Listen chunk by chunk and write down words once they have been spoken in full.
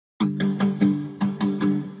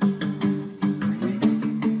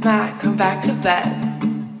Matt, come back to bed.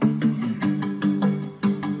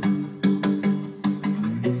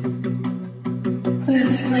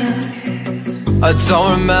 Thislandis. I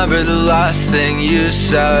don't remember the last thing you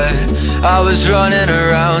said. I was running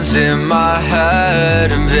around in my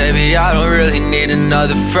head. And baby, I don't really need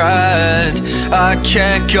another friend. I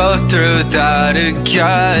can't go through that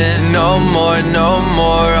again. No more, no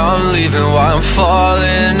more, I'm leaving while I'm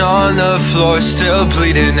falling on the floor, still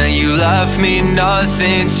bleeding. And you left me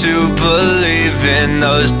nothing to believe in.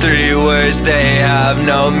 Those three words, they have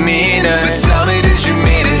no meaning. But tell me, did you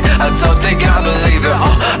mean it? I don't think I believe it.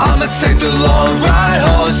 I'ma take the long ride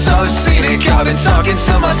home, so scenic. I've been talking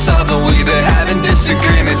to myself and we've been having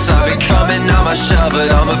disagreements. I've been coming out my shell, but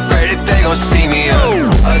I'm afraid that they gon' see me. I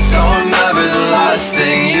don't remember the last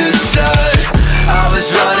thing you said. I was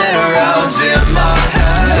running around in my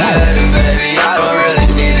head. And baby, I don't really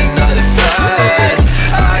need another friend.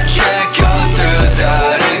 I can't go through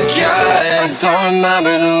that again. I don't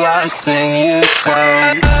remember the last thing you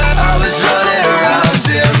said. I was running around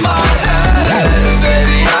in my head. And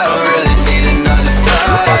baby, I don't really need another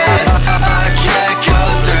friend. I can't go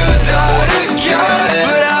through that again.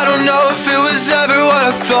 But I don't know if it was ever what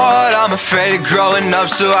I thought. I'm afraid of growing up,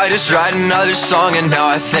 so I just write another song. And now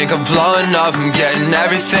I think I'm blowing up, I'm getting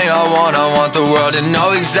everything I want. I want the world to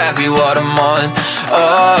know exactly what I'm on.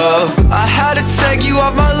 Oh, I had to take you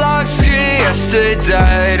off my lock screen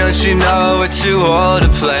yesterday. Don't you know we're too old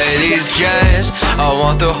to play these games? I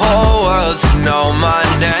want the whole world to know my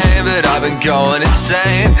name, but I've been going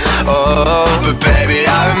insane. Oh, but baby,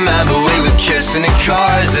 I remember we was kissing in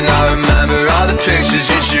cars. And I remember all the pictures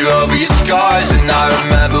you drew over your scars. And I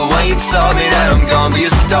remember when you told me that I'm gonna be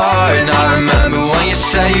a star. And I remember when you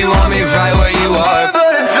said you want me right where you are.